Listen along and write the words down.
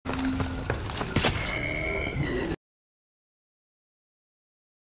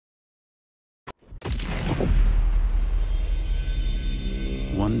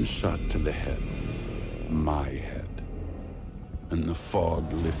One shot to the head. My head. And the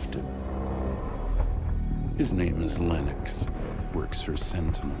fog lifted. His name is Lennox. Works for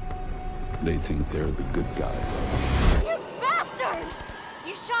Sentinel. They think they're the good guys. You bastard!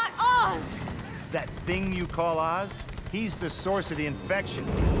 You shot Oz! That thing you call Oz? He's the source of the infection.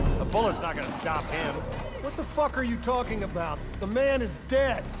 A bullet's not gonna stop him. What the fuck are you talking about? The man is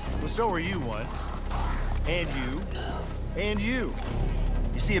dead. Well, so were you once. And you. And you.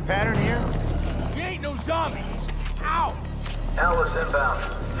 You see a pattern here? We ain't no zombies! Ow! Atlas inbound.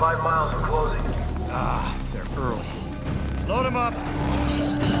 5 miles of closing. Ah, they're early. Load them up!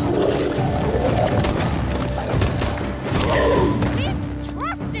 We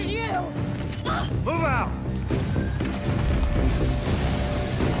trusted you! Move out!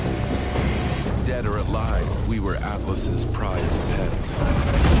 Dead or alive, we were Atlas's prized pets.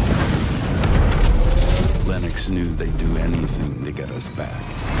 Lennox knew they'd do anything to get us back.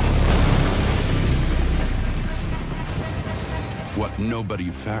 What nobody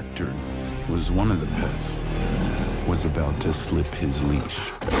factored was one of the pets was about to slip his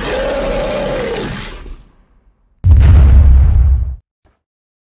leash.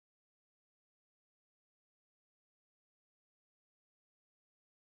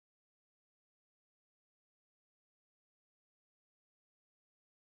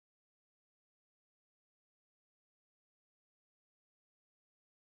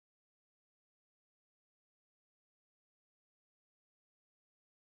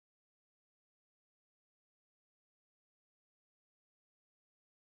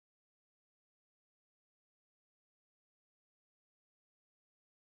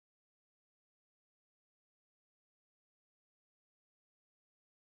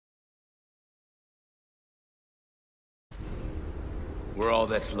 We're all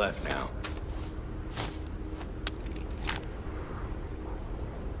that's left now.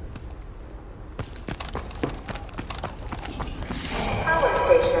 Power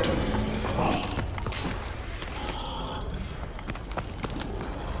station.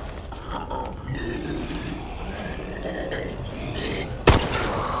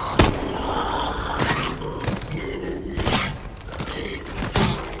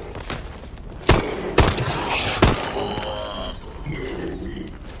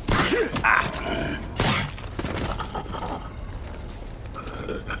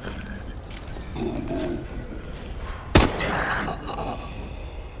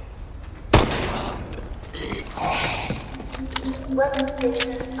 Weapon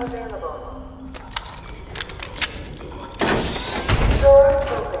station available. Doors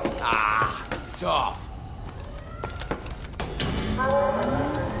open. Ah, it's off. Power and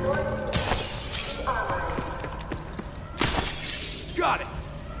restored to armor. Got it.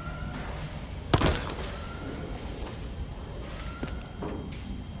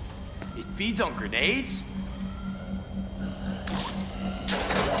 It feeds on grenades?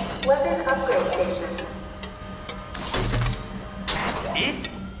 Weapon upgrade station. That's it?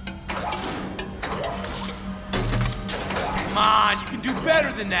 Come on, you can do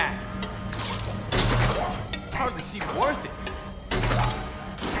better than that. Hardly seem worth it.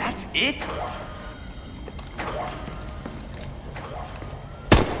 That's it?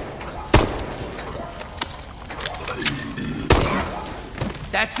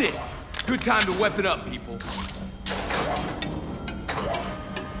 That's it. Good time to weapon up, people.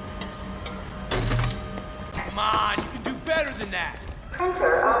 Come on, you can do better than that.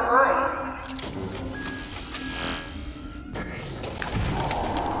 Printer online.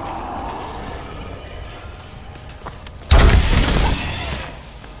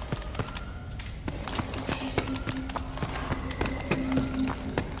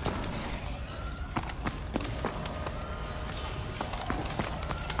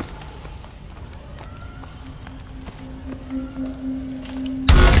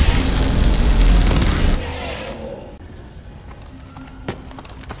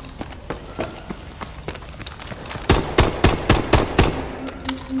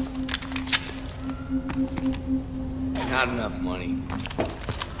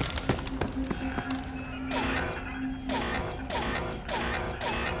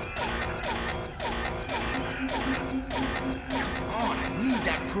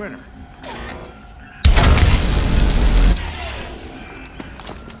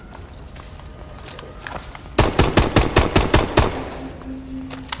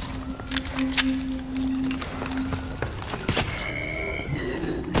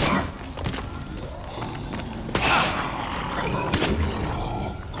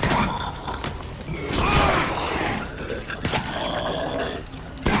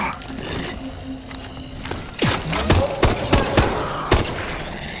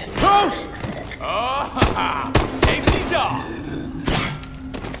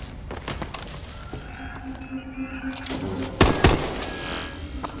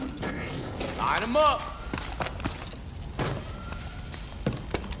 him up.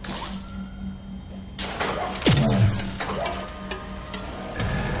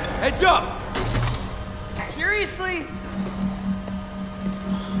 Heads up! Seriously?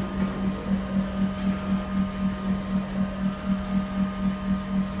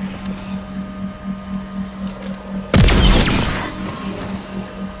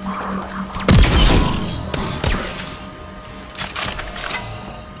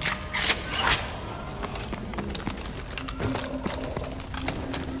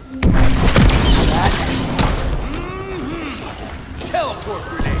 Teleport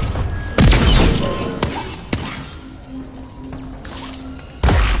grenade!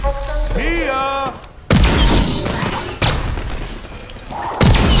 See ya!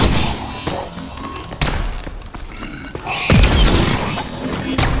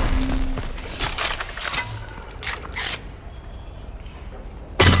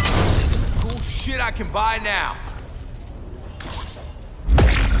 Cool shit I can buy now.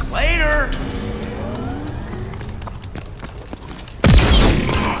 Later!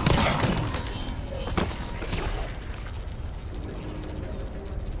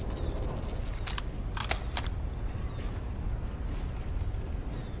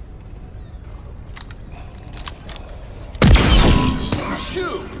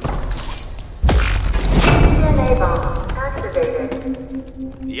 Shoot! DNA bomb activated.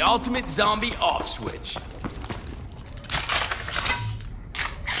 The ultimate zombie off switch.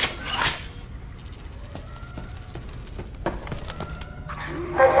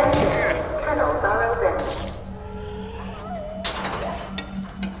 Attention, tunnels are open.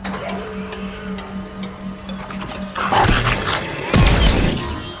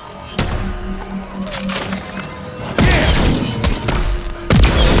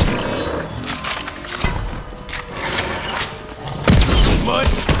 Mud.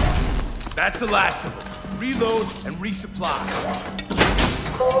 That's the last of them. Reload and resupply.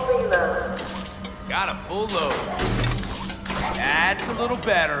 Full reload. Got a full load. That's a little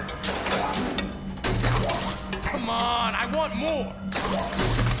better. Come on, I want more.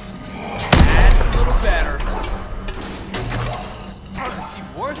 That's a little better. How does it seem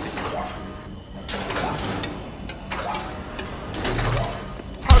worth it?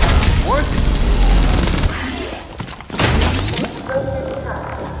 How does it seem worth it?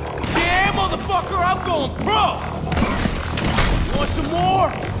 Yeah, motherfucker, I'm going pro! You want some more?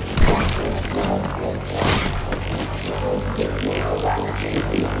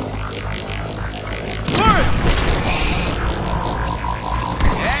 Hurry!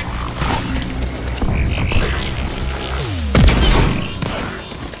 Next.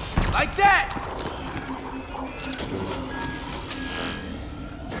 Like that!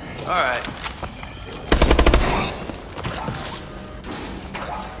 All right.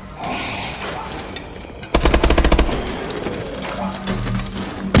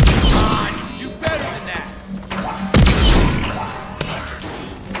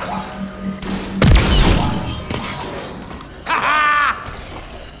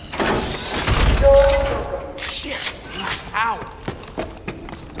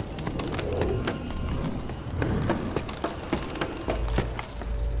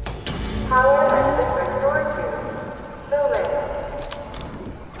 Power has been restored to the lift.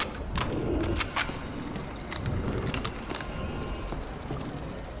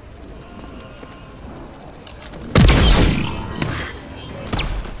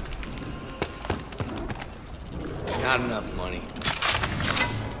 Not enough money.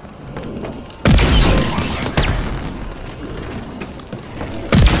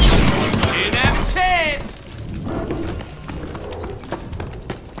 Didn't have a chance!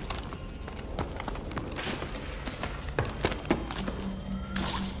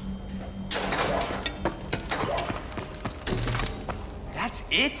 That's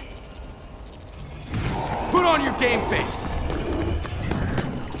it? Put on your game face.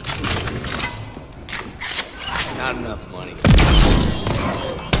 Not enough money.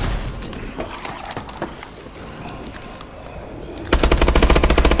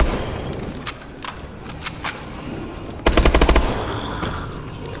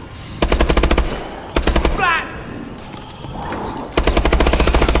 Splat!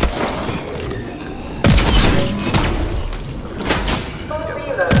 Full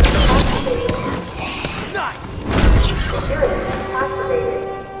reload activated. Nice! Security activated.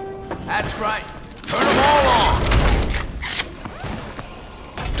 That's right. Turn them all on.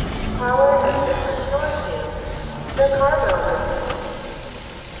 Power has been restored to the cargo room.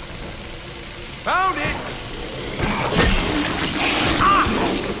 Found it! Ah!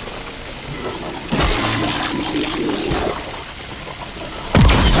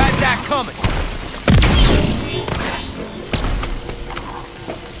 Had that coming.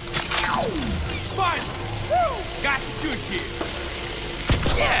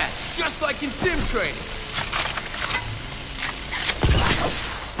 Just like in sim training.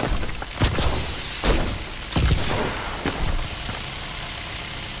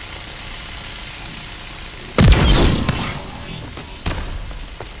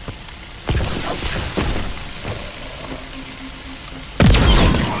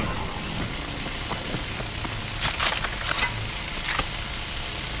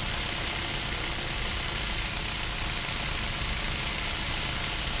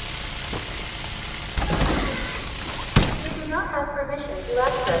 You do not have permission to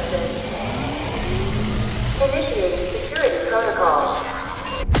access it. Initiating security protocol.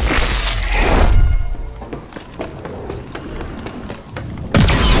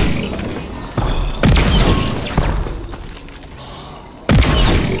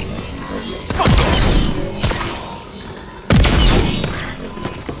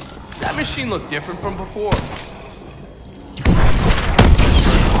 Does that machine look different from before?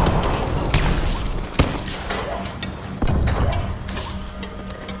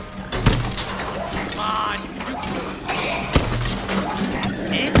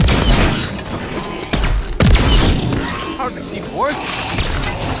 Hard to see worth.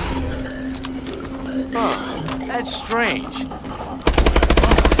 Huh, that's strange.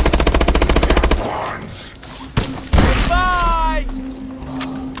 Goodbye!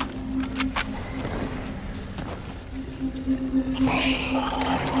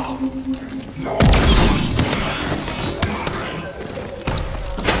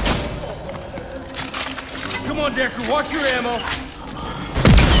 Come on, Decker, watch your ammo.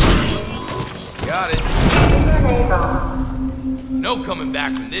 Got it. No coming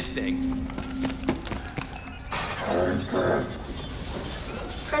back from this thing.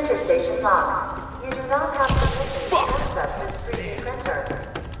 Printer station locked. You do not have permission to access this 3D printer.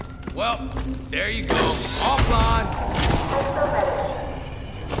 Well, there you go. Offline. Exometric.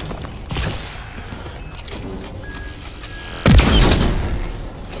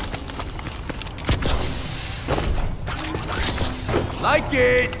 Like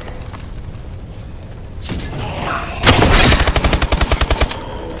it.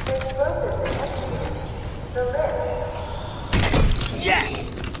 Explosive detection. The lift. Yes!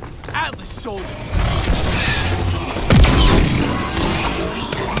 Atlas soldiers.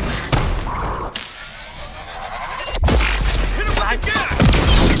 Hit him with the gas!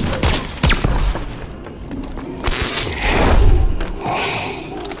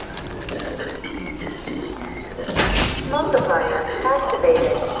 Multiplier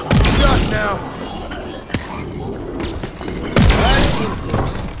activated. Shots now. That's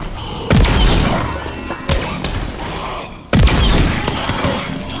uniforms.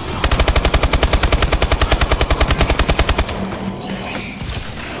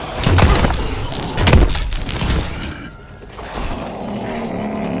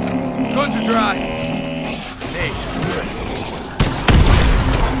 Guns are dry. Hey, good.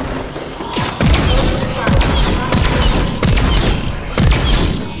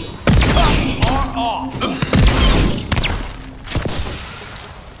 Cuffs are off.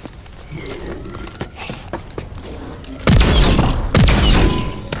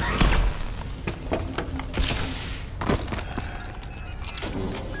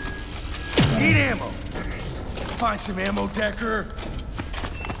 Need ammo. Find some ammo, Decker.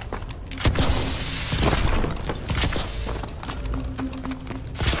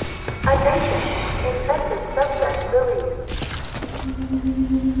 Attention. Infected subject released.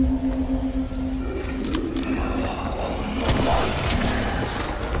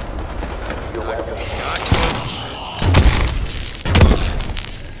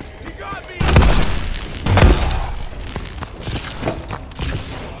 You got me.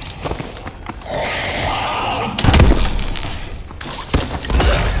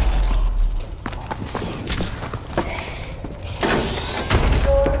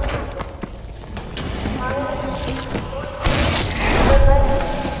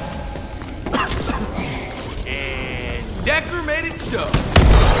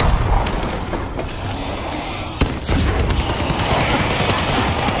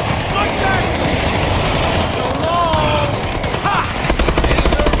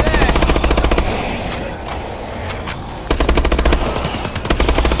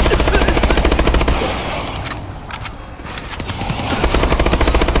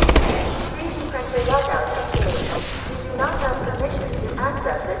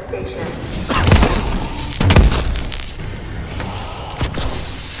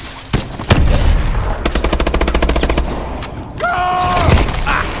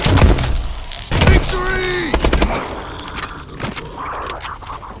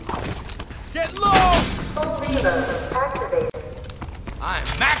 I am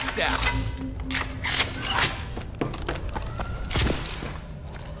maxed out.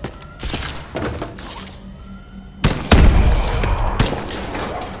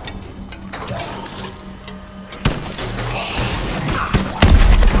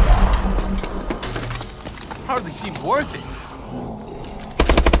 Hardly seemed worth it.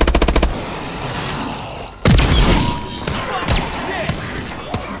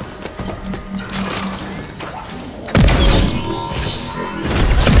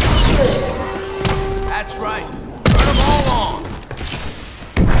 That's right. Turn them all on.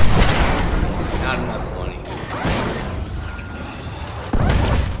 Not enough money.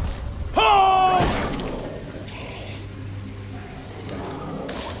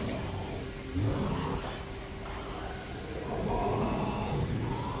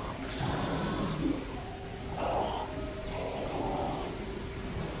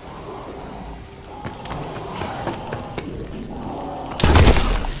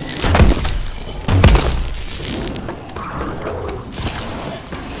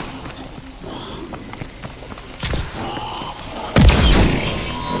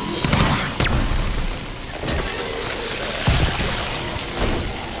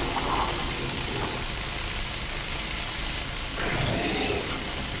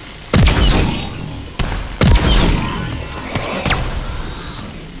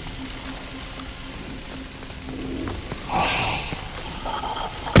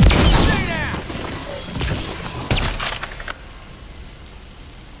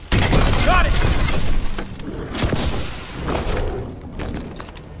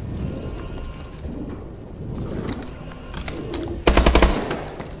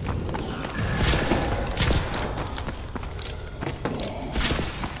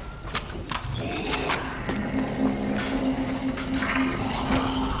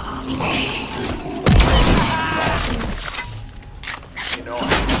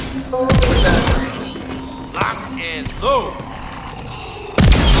 Lock and load.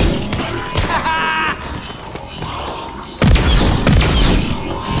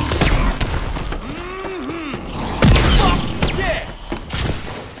 Fuck yeah.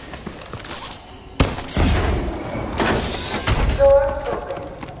 Doors open.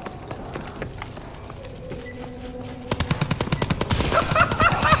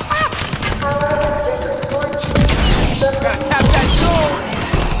 Gotta tap that door.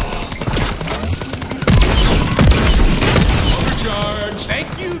 Overcharge. Thank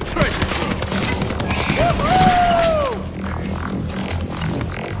you, treasure trove. Woo-hoo!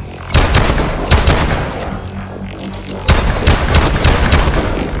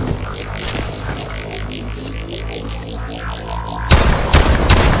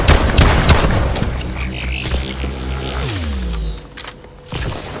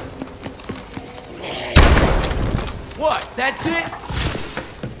 What? That's it?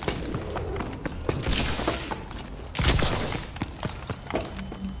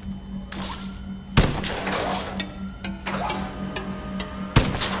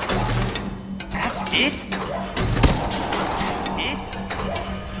 That's it? That's it?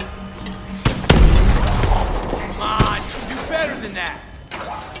 Come on, you can do better than that.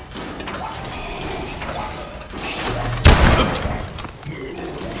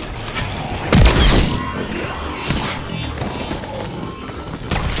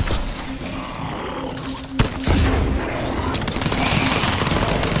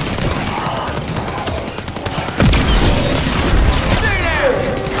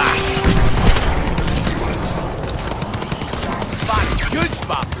 Good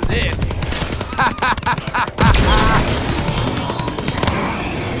spot for this.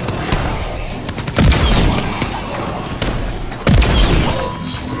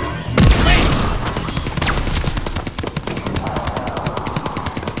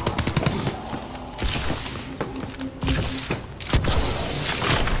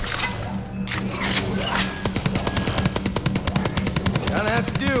 Gonna have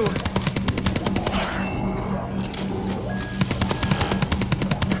to do.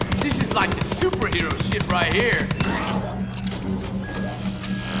 This is like the superhero shit right here.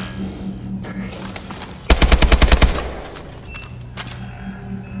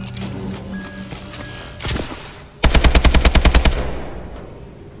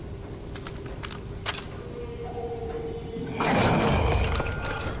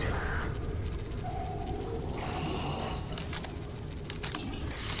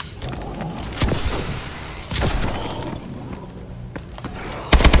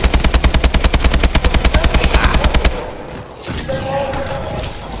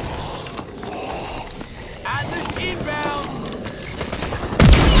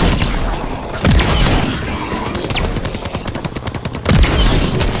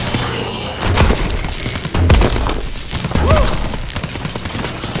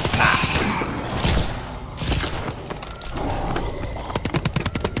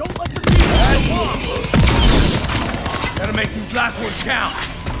 count.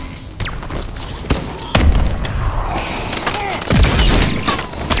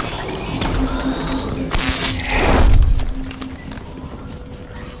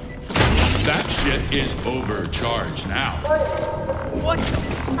 That shit is overcharged now. What the?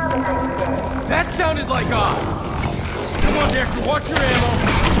 That sounded like Oz. Come on, Decker, watch your ammo.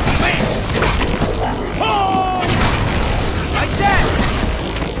 Bam! Oh! Like that!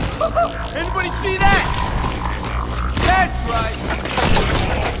 Anybody see that? That's right.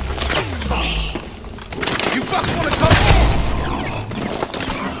 You fucks wanna come?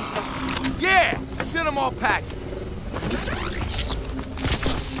 Yeah! I sent them all packed.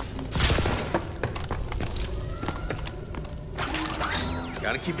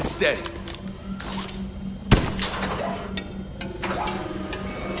 Gotta keep it steady.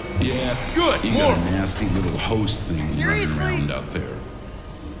 Yeah, good. You More. got a nasty little host thing Seriously? running around out there.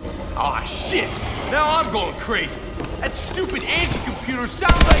 Aw, shit! Now I'm going crazy. That stupid anti-computer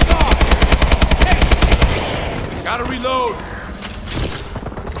sounds like ours. Hey! Gotta reload.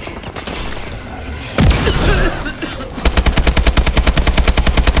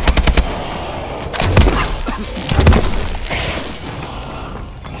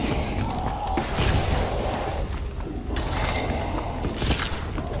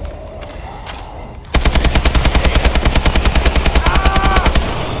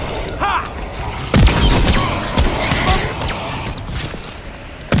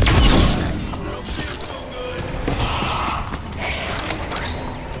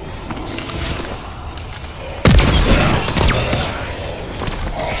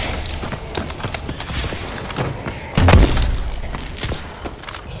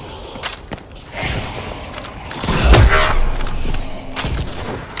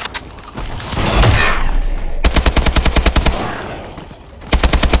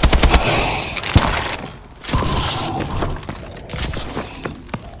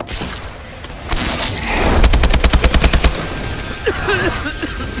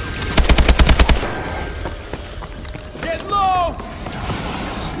 Get low!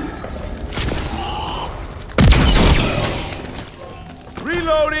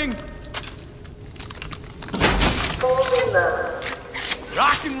 Reloading! Holding low.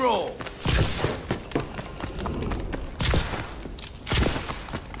 Rock and roll!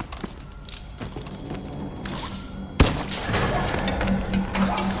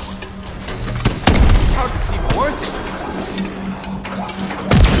 Hard to see worth it.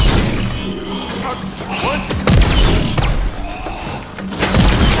 Hard to see worth it.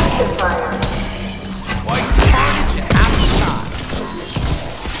 Fire. Twice the carnage and half the time.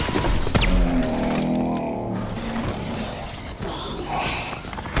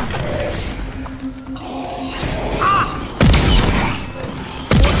 Ah!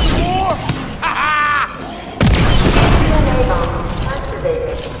 Want some more? Ha DNA bomb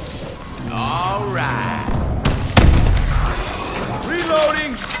activated. ha! All right.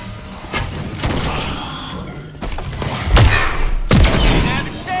 Reloading. Have a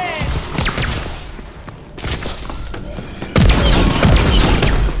chance.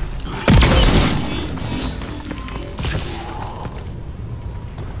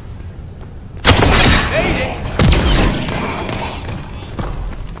 Made it.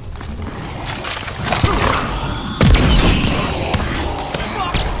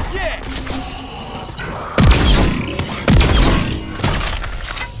 Fuck yeah.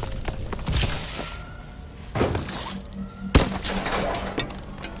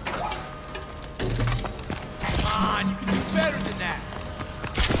 Come on, you can do better than that.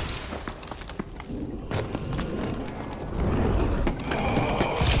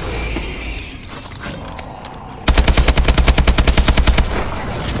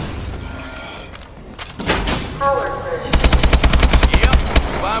 Power surge. Yep,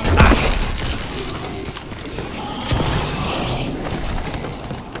 I'm hot.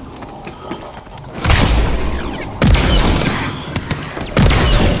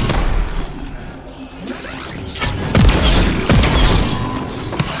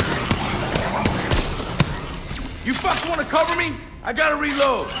 You fucks wanna cover me? I gotta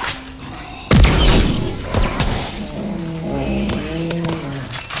reload.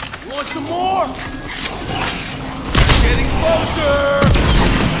 You want some more? Getting closer!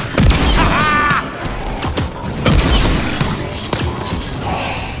 Ha-ha!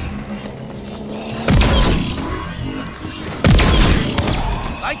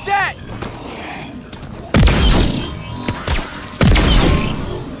 Like that!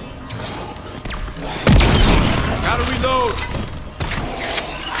 Gotta reload!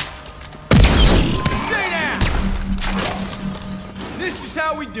 Stay down! This is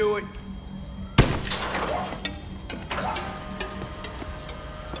how we do it.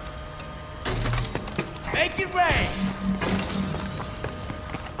 Make it rain!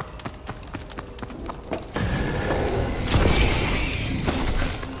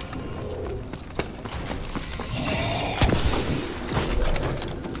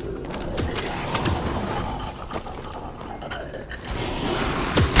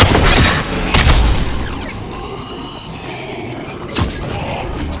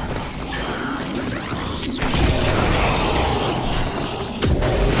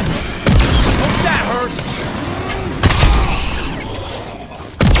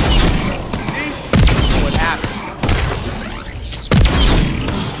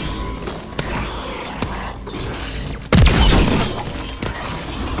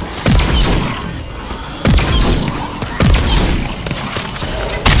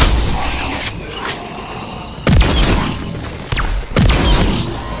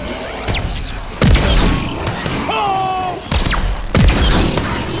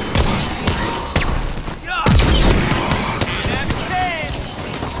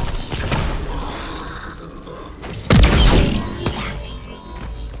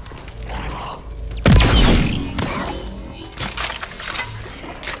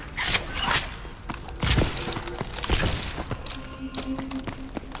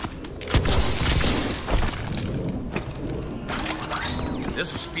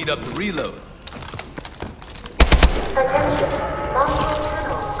 This will speed up the reload. Attention, multiple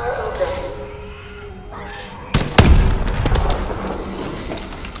panels are open.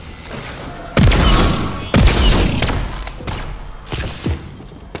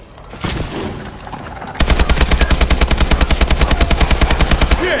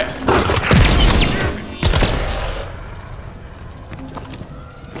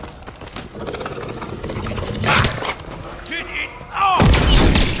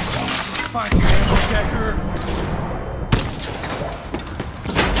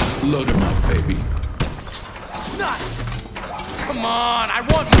 Load him up, baby. Nice! Come on, I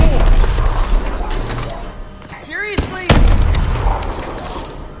want more! Seriously?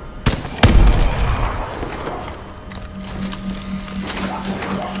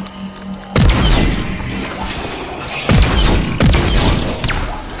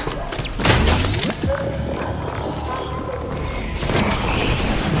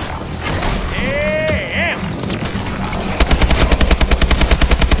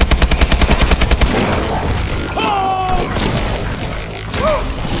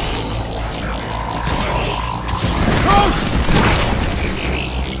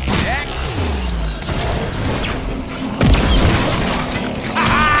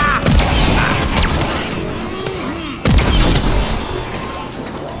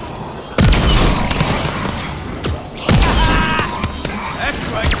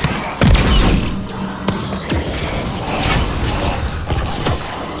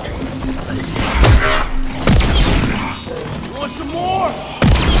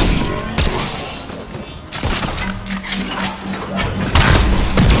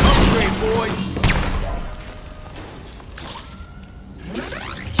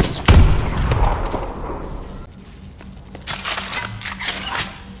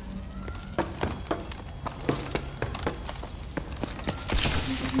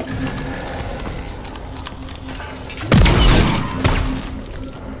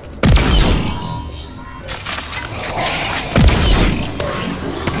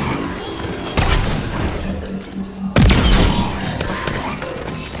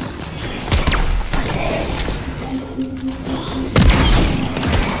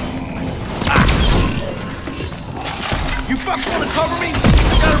 You fucks wanna cover me? I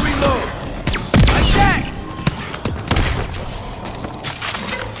gotta reload. Like that!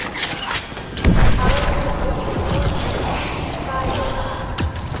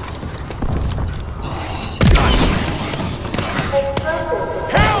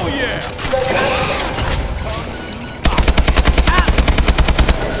 Hell yeah!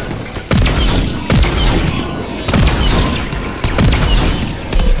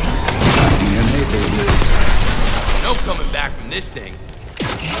 No coming back from this thing.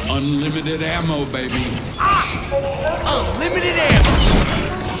 Unlimited ammo, baby. Unlimited ammo!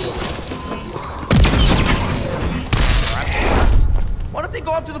 Why don't they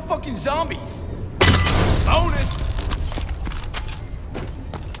go after the fucking zombies? Bonus!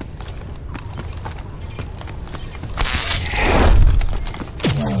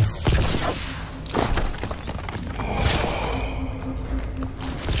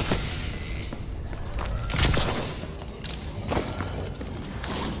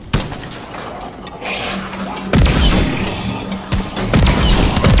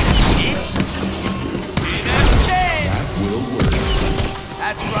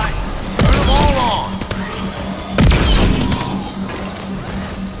 That's right. Turn them all on.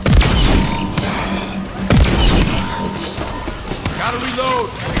 reload.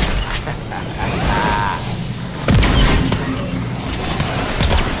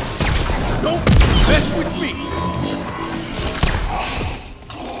 Don't mess with me.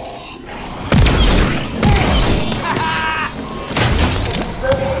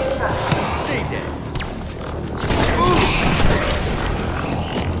 Stay dead.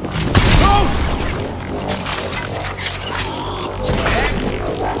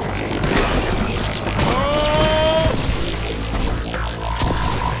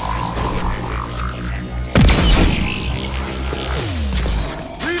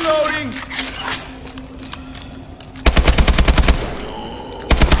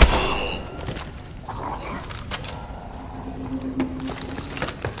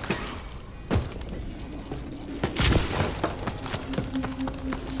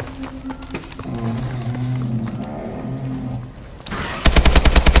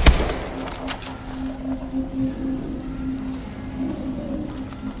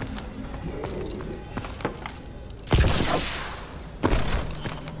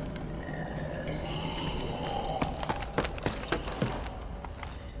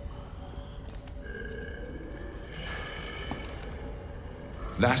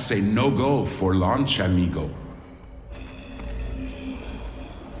 That's a no-go for launch, amigo.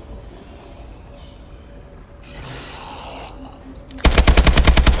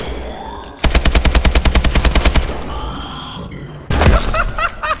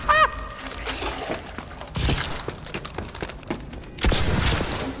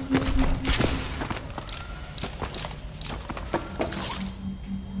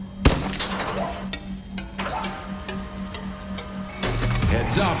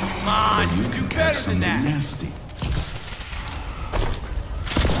 Heads up. Come on, or you you can do catch better than something that. nasty.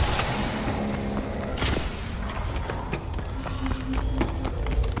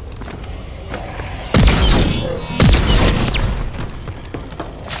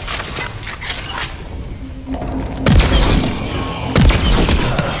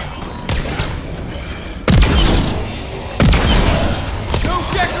 No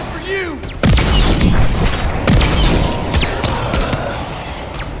decker for you.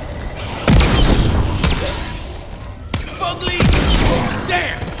 Ugly.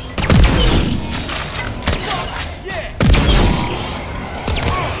 Damn. Yeah.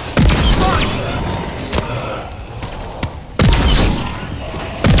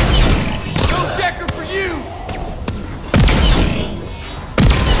 No decker for you.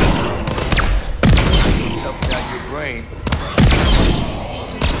 Helping out your brain.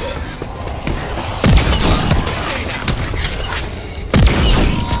 Stay down.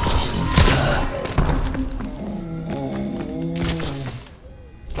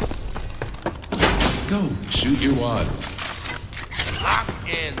 Go, shoot your wad. Lock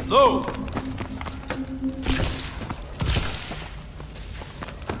and load.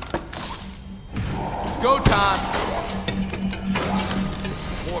 It's go time.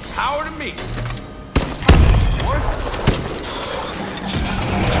 More power to me.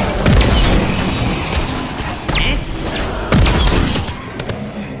 That's it.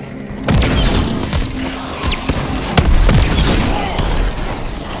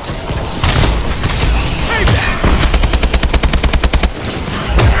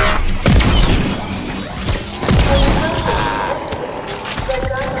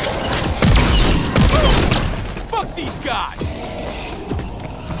 Fuck these guys!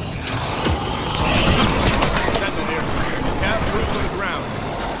 Nothing here. Have boots on the ground.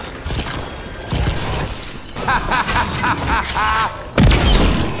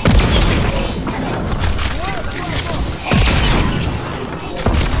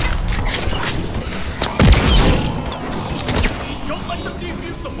 Don't let them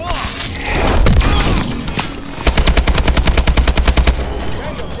defuse the bomb!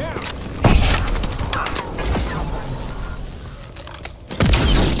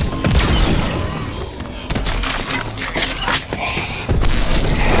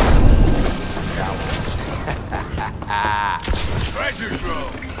 Treasure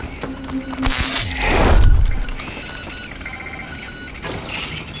trove!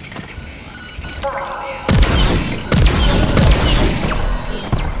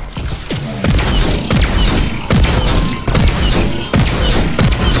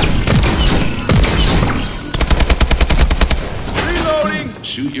 Reloading!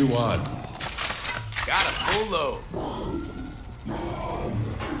 Shoot your wad. Got a full load.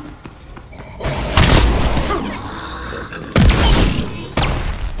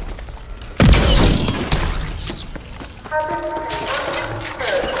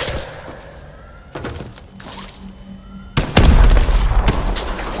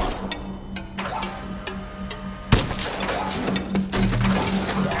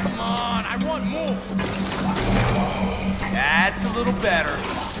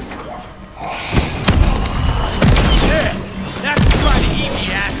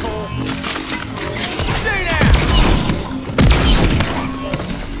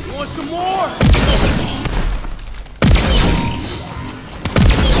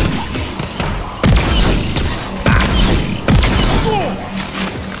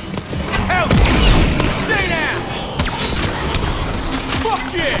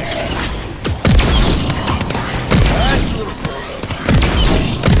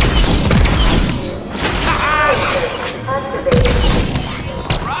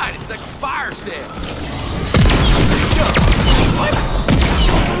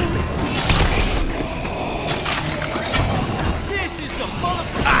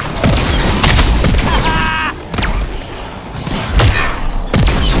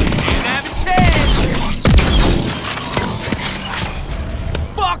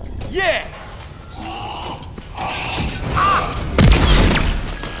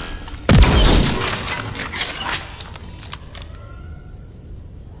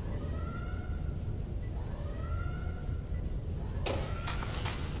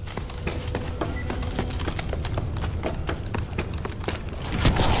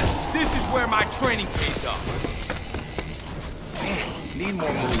 swear my training pays off. Man, need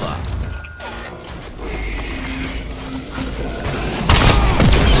more moolah.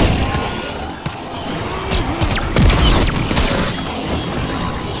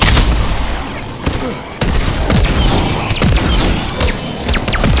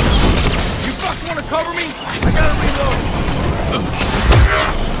 You fucks wanna cover me? I gotta reload.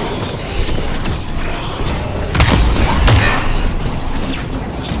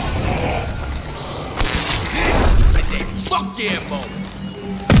 Fuck yeah, moment.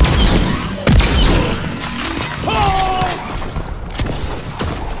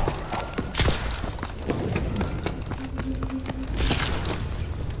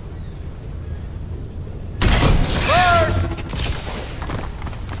 First!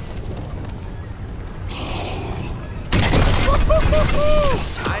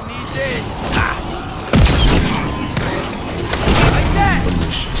 I need this. Like that.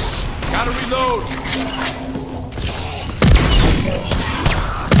 Delicious. Gotta reload.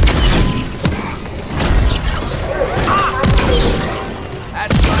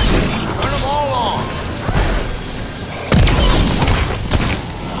 That's right. Turn them all on.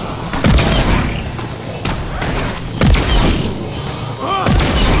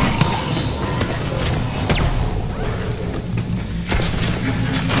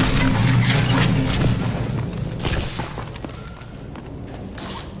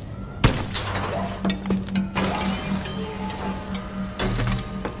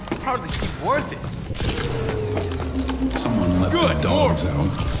 Hardly seem worth it. Someone let the dogs out.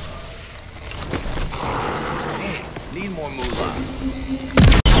 Man, need more moolah.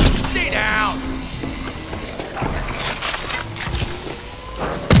 Stay down!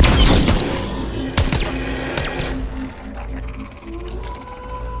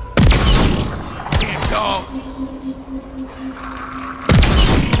 Damn dog!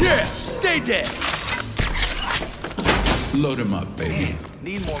 Yeah, stay dead! Load him up, baby. Man,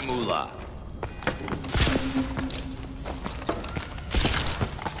 need more moolah.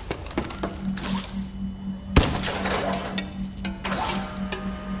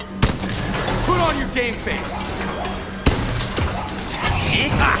 Put on your game face. That's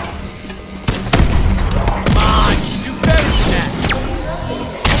it. Ah. Come on, you do better than that.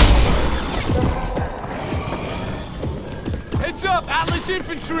 Heads up, Atlas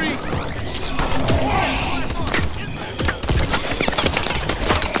Infantry.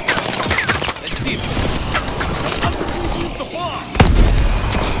 Let's see it. Who's the bomb?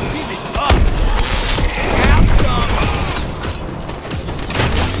 Leave it up. Have some.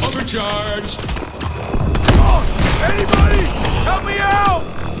 Overcharge. Oh, anybody, help me out!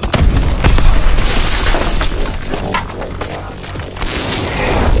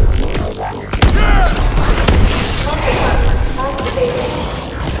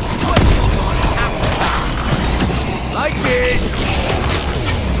 Like it.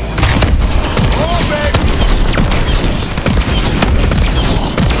 Oh, baby.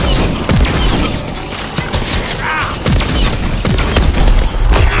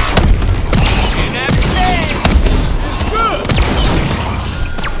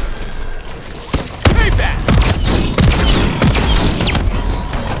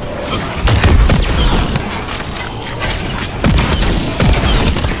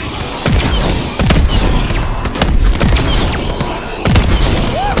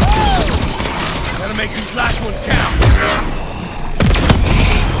 Make these last ones count.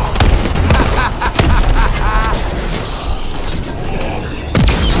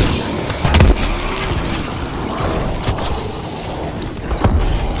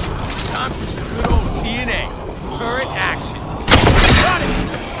 Time for some good old TNA. Current action. Got it!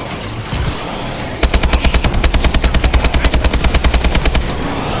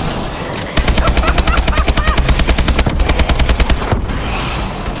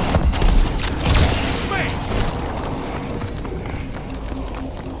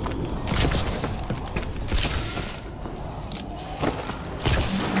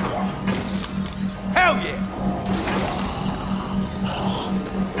 Hell yeah!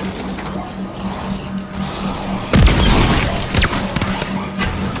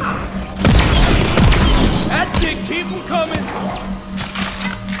 That's it, keep them coming!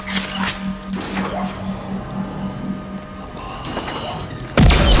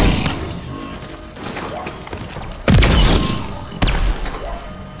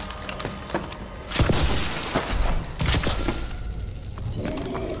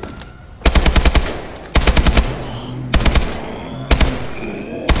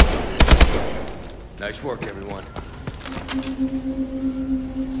 Nice work, everyone.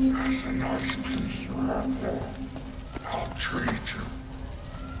 That's a nice piece of apple. I'll trade you.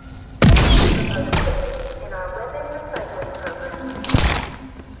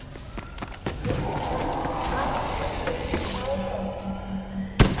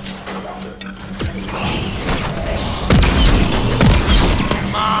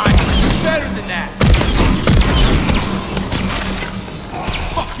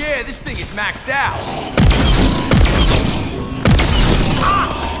 this thing is maxed out.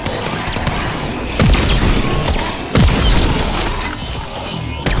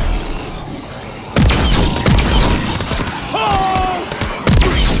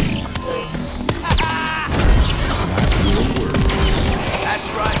 That's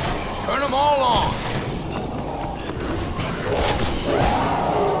right. Turn them all on.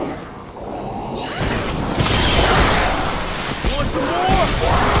 Want some more?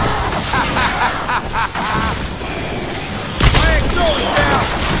 My exhaust down.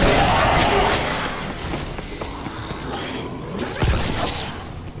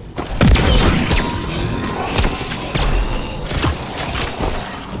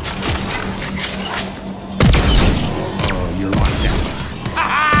 Oh, you're locked down.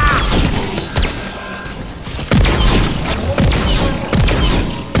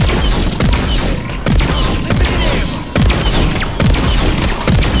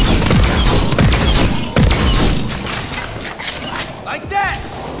 Like that!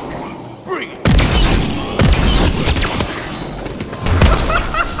 Bring it!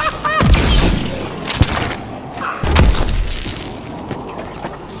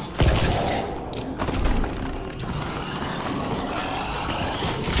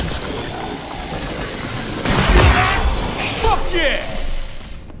 Fuck yeah!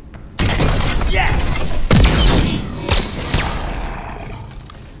 Yeah!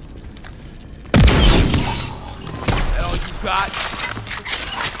 That all you got?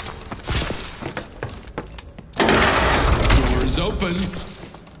 Doors open.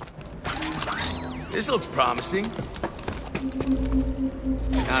 This looks promising.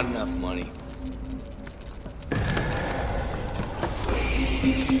 Not enough money.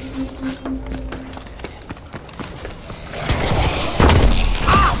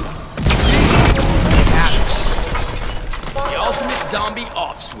 The ultimate zombie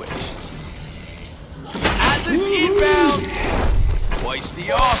off switch. Atlas inbound. Twice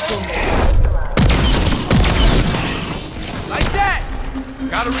the awesome. Like that.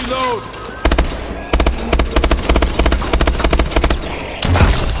 Gotta reload.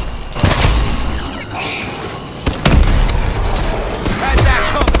 Had that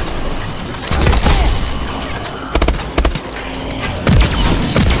coming.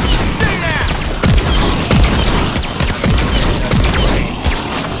 Stay down.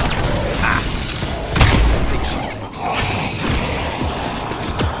 I think she thinks so.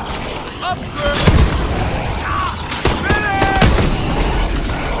 Up, girl.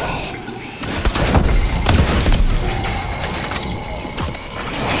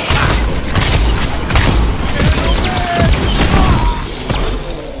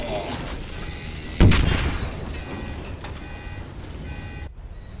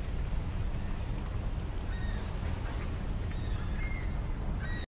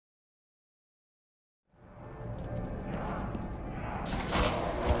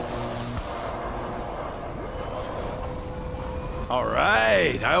 All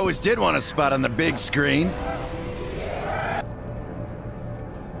right, I always did want a spot on the big screen.